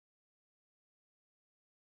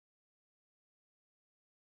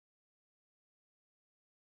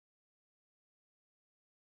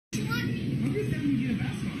I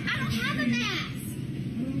don't have a mask.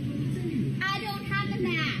 I don't have a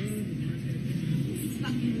mask. This is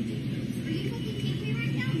fucking ridiculous. Are you fucking kidding me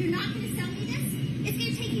right now? You're not going to sell me this? It's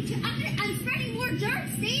going to take you to... I'm spreading more dirt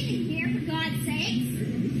standing here, for God's sakes.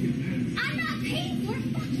 I'm not paying for a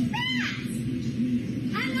fucking mask.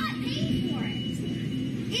 I'm not paying for it.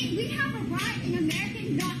 We have a right in America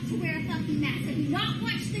not to wear a fucking mask. Have you not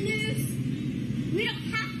watched the news? We don't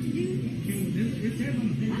have to do this. It says on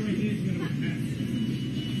the paper right here, you gotta wear a mask.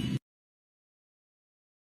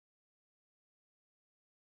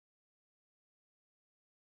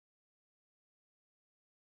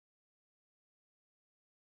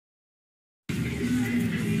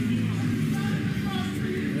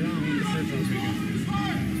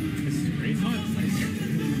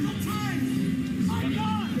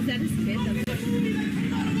 Is that his kid?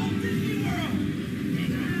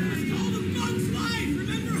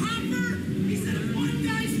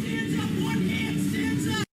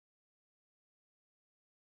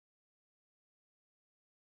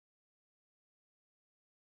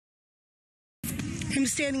 I'm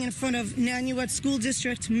standing in front of Nanuet School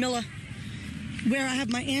District, Miller, where I have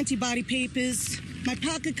my antibody papers, my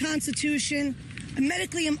pocket constitution. I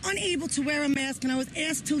medically am unable to wear a mask, and I was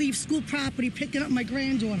asked to leave school property picking up my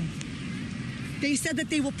granddaughter. They said that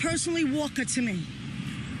they will personally walk her to me.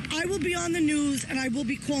 I will be on the news, and I will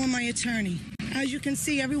be calling my attorney. As you can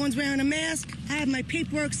see, everyone's wearing a mask. I have my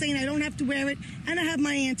paperwork saying I don't have to wear it, and I have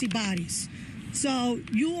my antibodies. So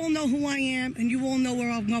you all know who I am, and you all know where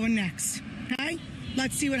I'm going next, okay?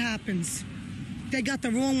 Let's see what happens. They got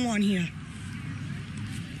the wrong one here.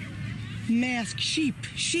 Mask, sheep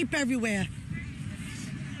everywhere.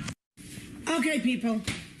 Okay, people.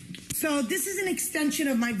 So this is an extension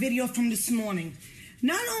of my video from this morning.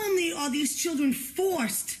 Not only are these children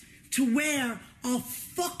forced to wear a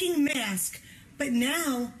fucking mask, but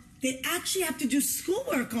now they actually have to do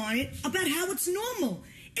schoolwork on it about how it's normal.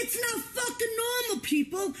 It's not fucking normal,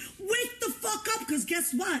 people. Wake the fuck up, because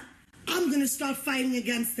guess what? I'm going to start fighting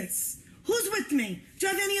against this. Who's with me? Do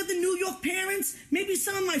you have any other New York parents? Maybe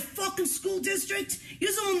some of my fucking school district? You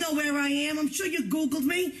all know where I am. I'm sure you Googled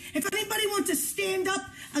me. If anybody wants to stand up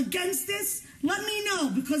against this, let me know,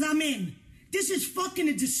 because I'm in. This is fucking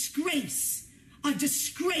a disgrace. A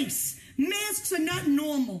disgrace. Masks are not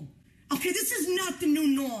normal. Okay, this is not the new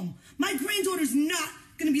norm. My granddaughter's not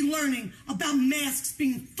going to be learning about masks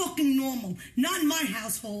being fucking normal. Not in my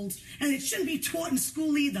household. And it shouldn't be taught in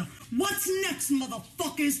school either. What's next,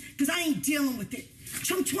 motherfuckers? Because I ain't dealing with it.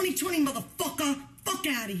 Chum 2020, motherfucker. Fuck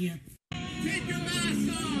out of here. Take your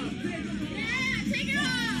mask off! Yeah, take it off!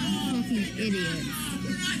 Fucking idiots.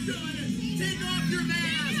 We're not doing it! Take off your mask!